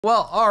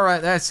Well, all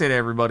right, that's it,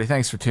 everybody.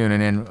 Thanks for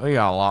tuning in. We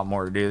got a lot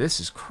more to do. This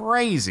is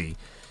crazy.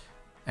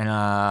 And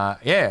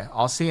yeah,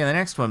 I'll see you in the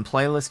next one.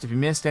 Playlist. If you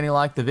missed any,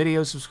 like the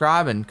video,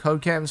 subscribe, and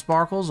code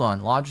CaptainSparklez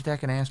on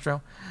Logitech and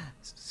Astro.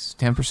 It's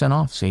 10%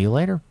 off. See you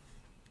later.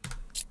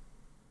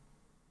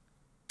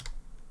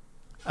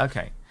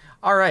 Okay.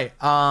 All right.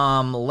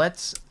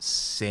 Let's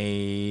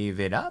save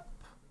it up.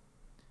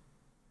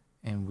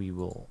 And we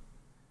will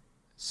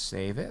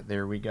save it.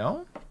 There we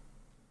go.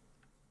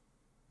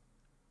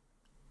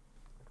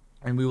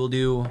 And we will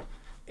do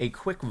a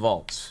quick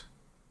vault.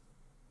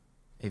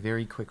 A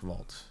very quick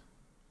vault.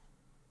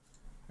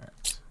 All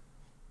right.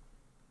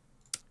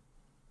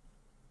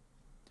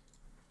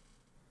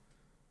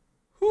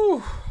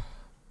 Whew.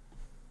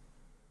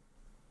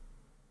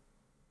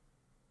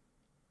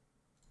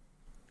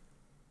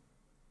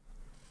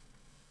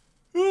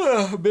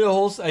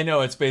 I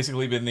know it's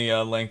basically been the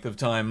length of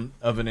time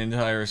of an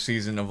entire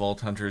season of Vault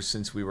Hunters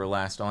since we were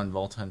last on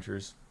Vault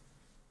Hunters.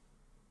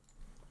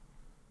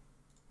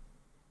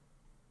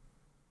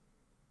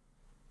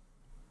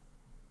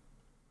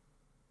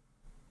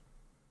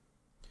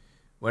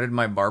 What did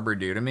my barber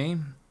do to me?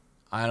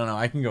 I don't know.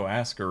 I can go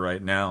ask her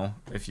right now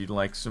if you'd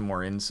like some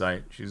more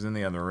insight. She's in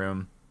the other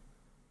room.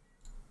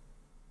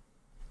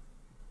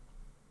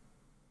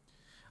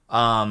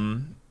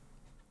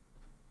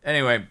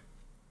 Anyway,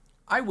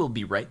 I will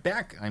be right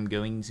back. I'm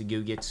going to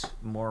go get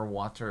more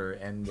water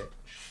and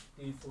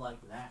stuff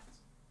like that.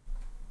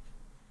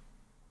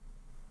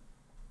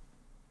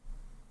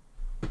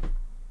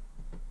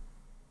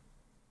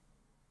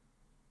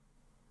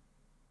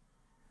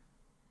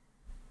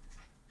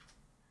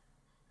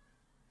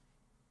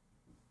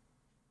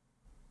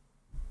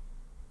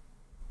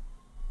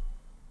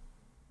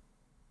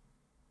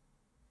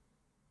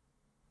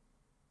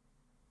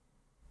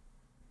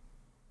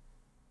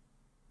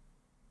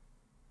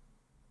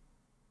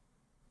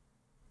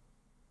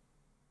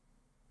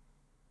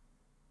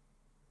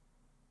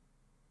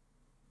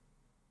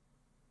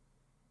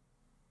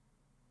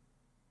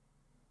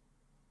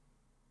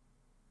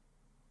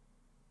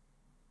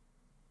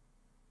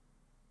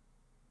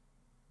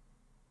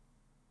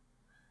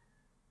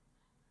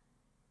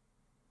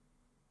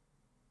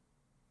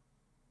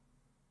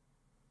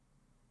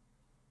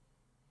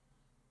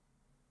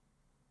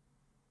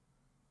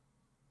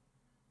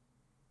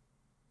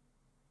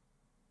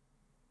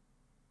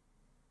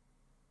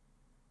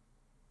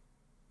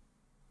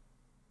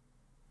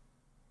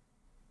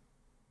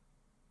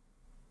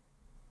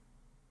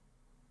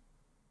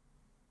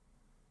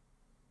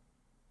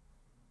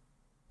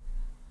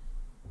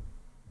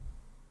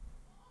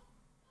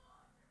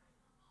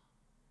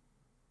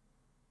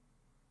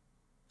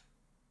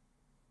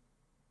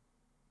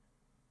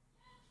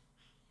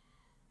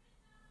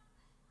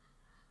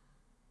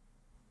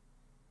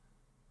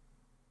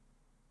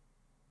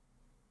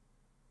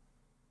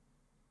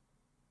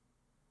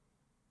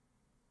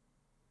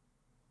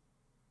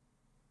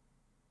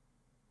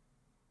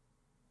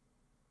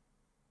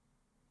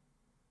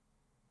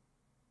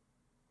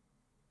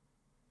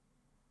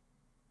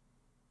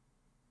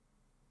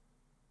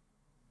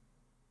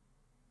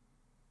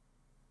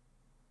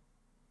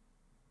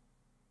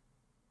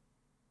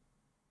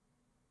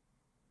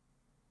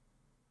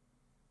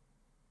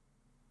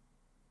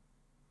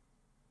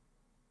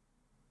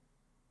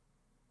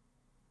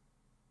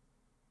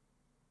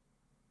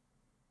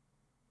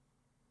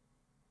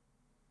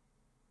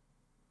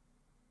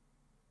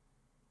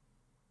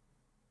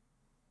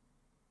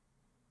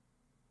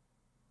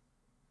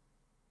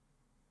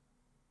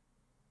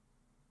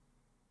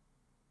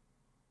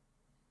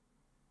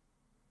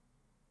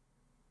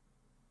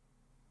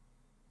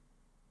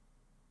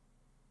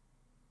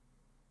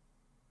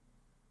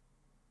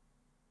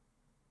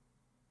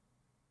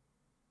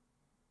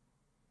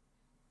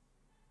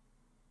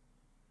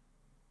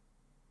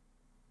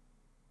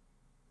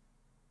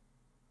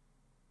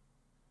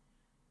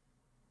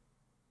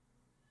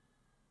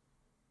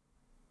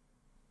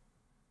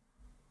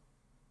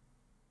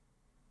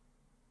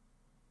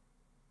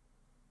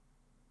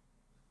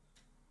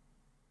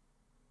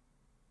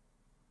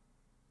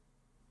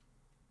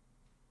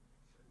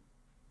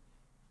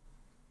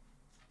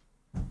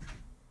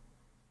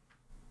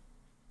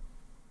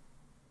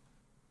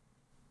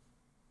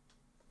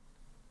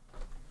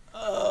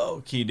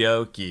 Okie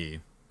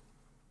dokie.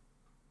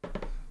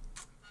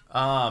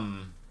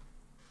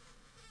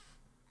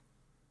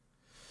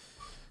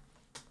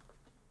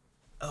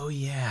 Oh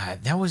yeah,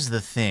 that was the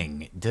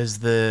thing. Does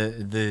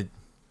the I'm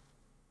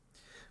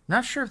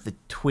not sure if the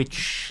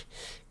Twitch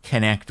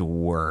Connect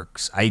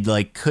works. I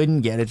like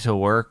couldn't get it to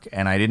work,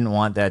 and I didn't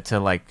want that to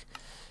like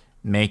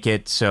make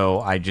it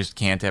so I just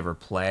can't ever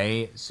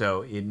play.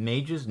 So it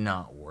may just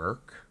not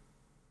work.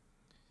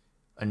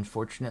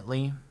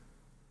 Unfortunately,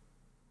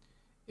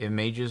 it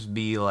may just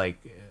be like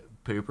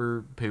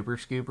pooper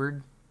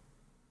scoopered.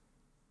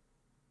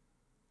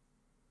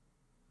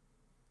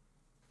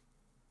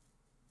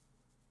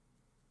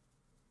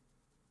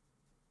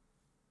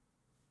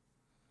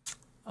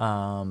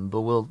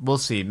 But we'll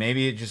see.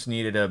 Maybe it just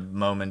needed a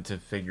moment to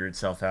figure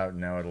itself out,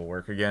 and now it'll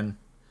work again.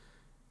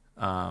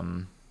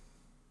 But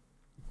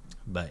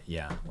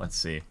yeah, let's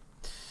see.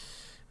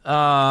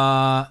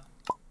 Oh,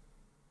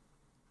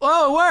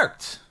 it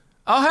worked.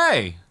 Oh,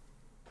 hey.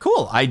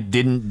 Cool. I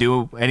didn't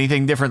do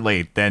anything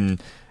differently than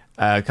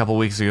a couple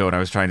weeks ago when I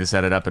was trying to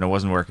set it up and it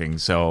wasn't working.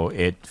 So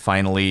it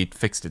finally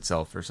fixed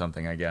itself or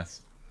something, I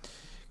guess.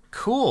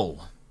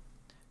 Cool.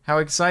 How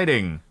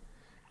exciting.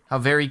 How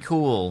very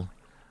cool.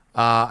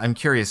 I'm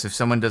curious, if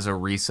someone does a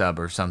resub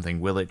or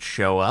something, will it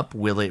show up?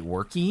 Will it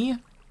worky?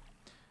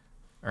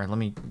 Or let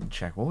me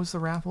check. What was the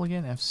raffle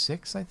again?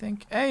 F6, I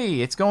think? Hey,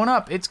 it's going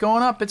up. It's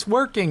going up. It's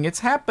working. It's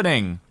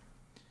happening.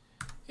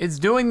 It's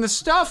doing the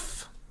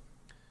stuff.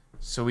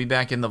 So we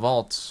back in the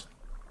vaults.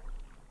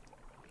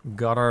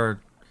 Got our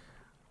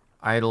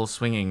idol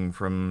swinging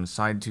from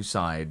side to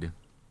side.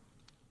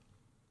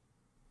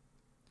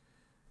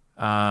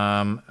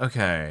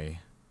 Okay.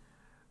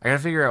 I gotta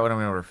figure out what I'm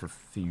gonna order for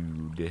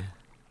food.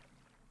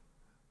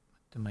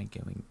 What am I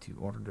going to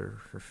order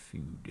for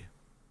food?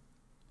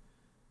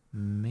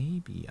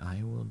 Maybe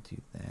I will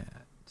do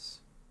that.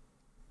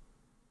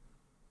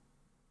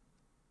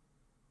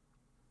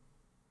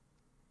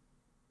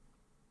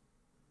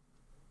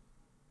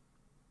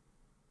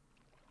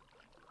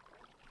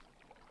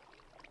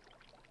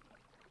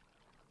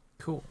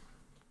 Cool.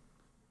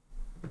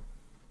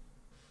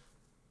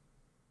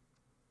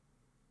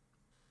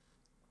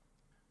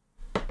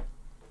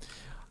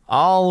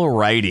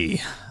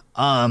 Alrighty.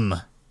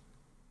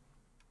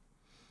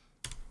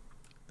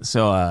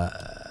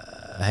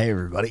 Hey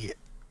everybody.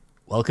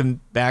 Welcome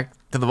back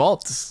to the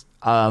vaults.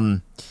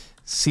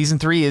 Season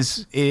 3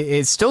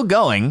 is still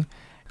going.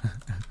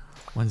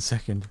 1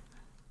 second.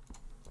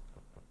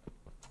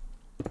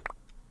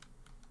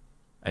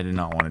 I did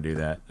not want to do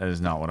that. That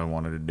is not what I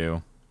wanted to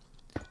do.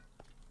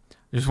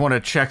 I just want to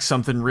check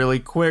something really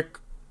quick.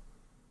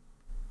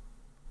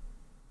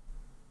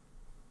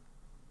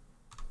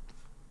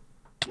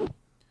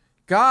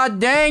 God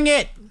dang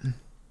it!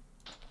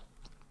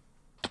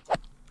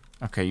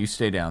 Okay, you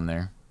stay down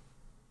there.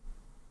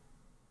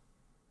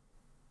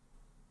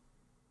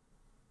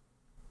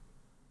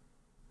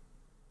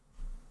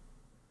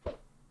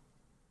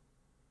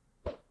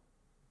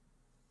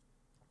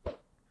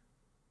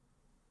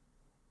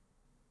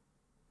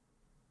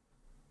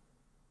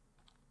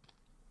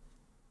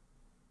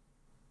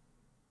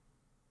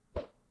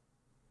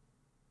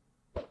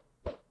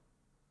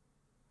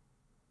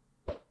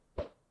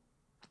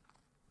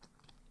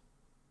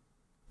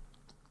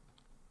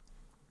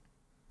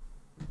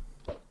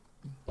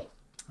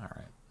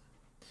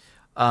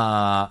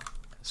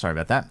 Sorry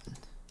about that.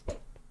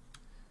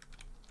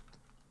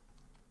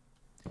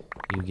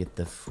 You get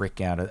the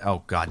frick out of...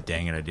 Oh, god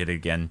dang it, I did it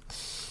again.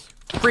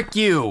 Frick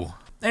you!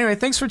 Anyway,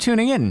 thanks for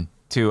tuning in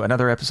to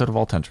another episode of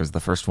Vault Hunters, the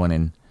first one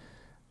in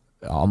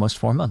almost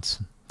 4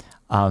 months.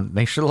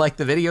 Make sure to like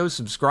the video,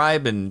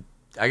 subscribe, and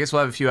I guess we'll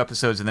have a few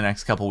episodes in the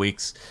next couple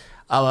weeks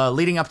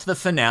leading up to the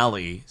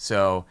finale.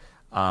 So,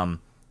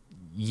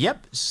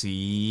 yep,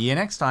 see you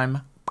next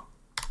time.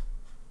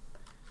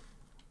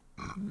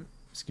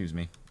 Excuse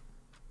me.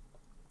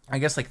 I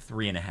guess like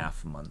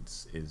 3.5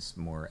 months is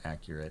more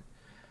accurate.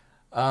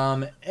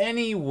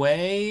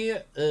 Anyway,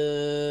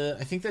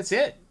 I think that's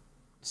it.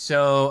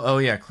 So, oh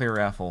yeah, clear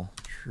raffle.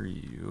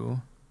 True.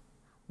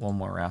 One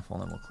more raffle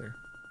and then we'll clear.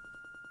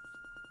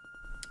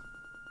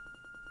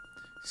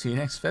 See you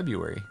next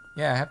February.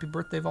 Yeah, happy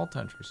birthday, Vault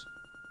Hunters.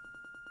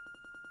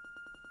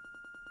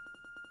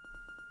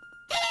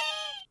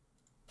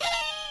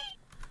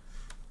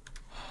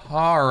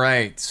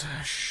 Alright,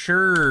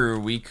 sure,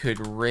 we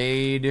could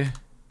raid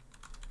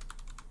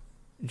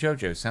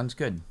JoJo, sounds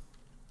good.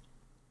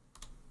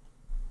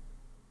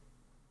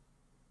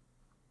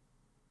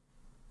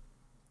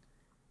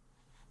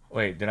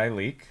 Wait, did I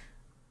leak?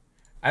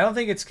 I don't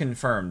think it's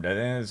confirmed. I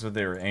think that's what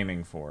they were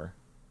aiming for.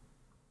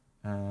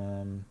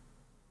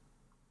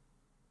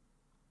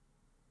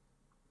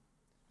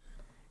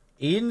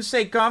 He didn't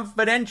say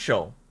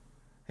confidential.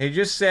 He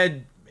just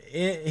said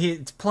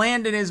it's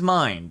planned in his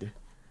mind.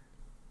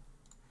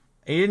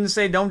 He didn't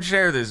say don't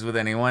share this with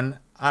anyone.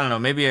 I don't know,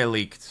 maybe I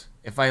leaked.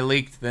 If I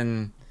leaked,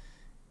 then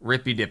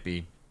rippy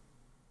dippy.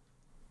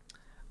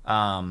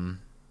 Oh,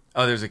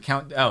 there's a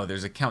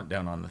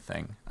countdown on the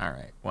thing.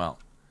 Alright, well.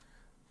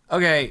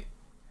 Okay.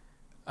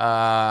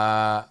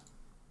 I'll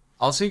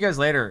see you guys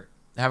later.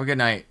 Have a good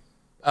night.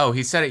 Oh,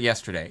 he said it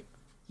yesterday.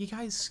 You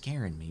guys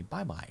scaring me.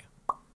 Bye-bye.